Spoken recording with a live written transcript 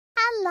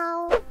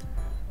Hello.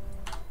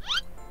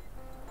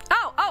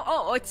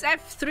 Oh, it's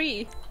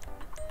F3.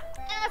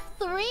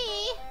 F3?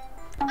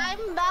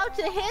 I'm about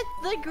to hit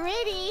the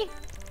gritty.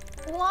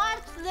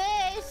 Watch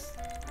this.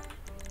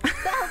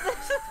 Now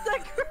this is the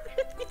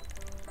gritty.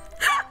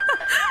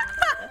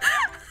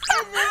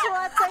 This is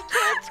what the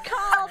kids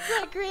call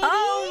the gritty.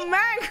 Oh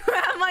man,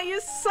 Grandma,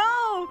 you're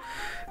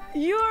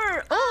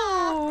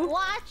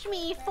watch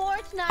me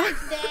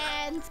Fortnite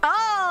dance.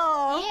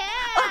 Oh.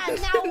 Yeah,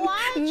 now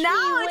watch me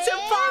Now it's win.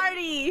 a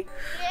party.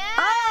 Yeah,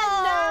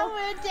 Oh. now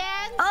we're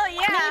dancing. Oh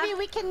yeah. Maybe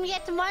we can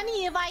get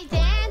money if I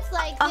dance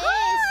like this.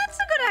 Oh, that's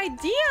a good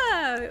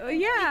idea.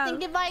 Yeah. I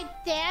think if I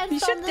dance You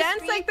should on the dance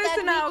street like this that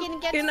in we our- can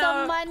get in some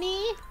our-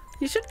 money.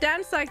 You should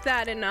dance like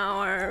that in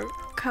our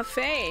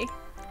cafe.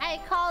 I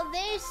call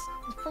this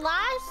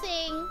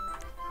flossing.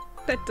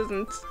 That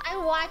doesn't. I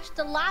watched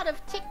a lot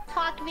of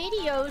TikTok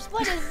videos.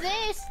 What is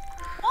this?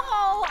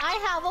 Oh, I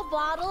have a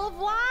bottle of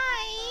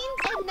wine.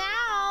 And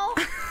now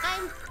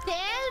I'm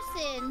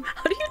dancing.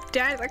 How do you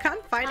dance? I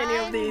can't find any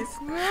of these.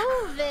 I'm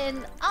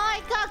grooving. Oh,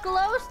 I got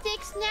glow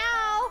sticks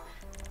now.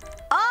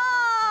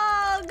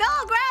 Oh, go,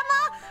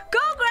 Grandma!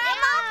 Go,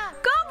 Grandma! Yeah.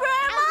 Go,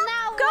 Grandma! And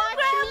now Go, watch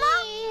Grandma!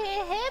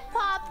 me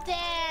hip-hop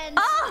dance.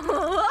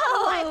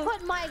 Oh, I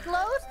put my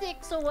glow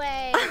sticks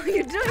away.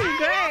 You're doing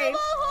great. I have a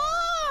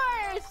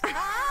horse.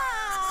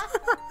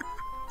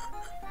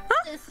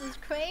 This is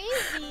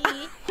crazy.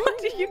 Where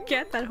did you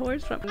get that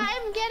horse from?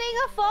 I'm getting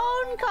a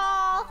phone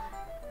call.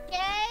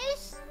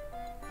 Yes?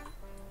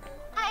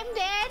 I'm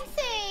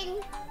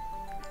dancing.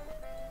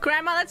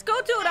 Grandma, let's go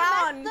to I'm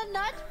town. at the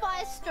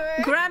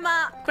Nutbuster.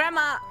 Grandma,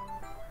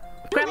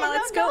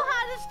 let's I don't go. know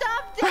how to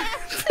stop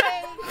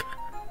dancing.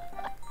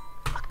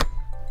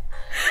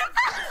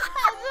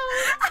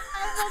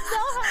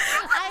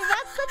 I'm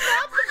at the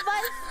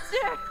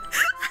Nutbuster.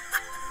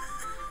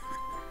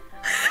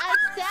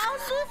 I'm down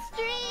the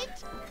street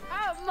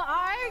from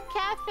our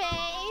cafe.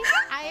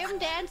 I am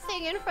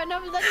dancing in front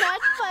of the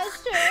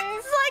Nutbuster.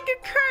 It's like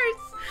a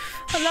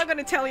curse. I'm not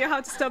gonna tell you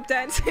how to stop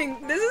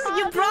dancing. This is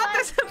you brought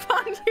this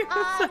upon you.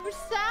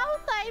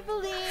 South, I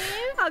believe.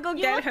 I'll go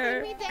get You'll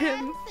her. see me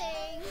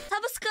dancing.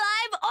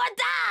 Subscribe or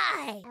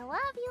die! I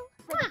love you.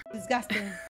 Disgusting.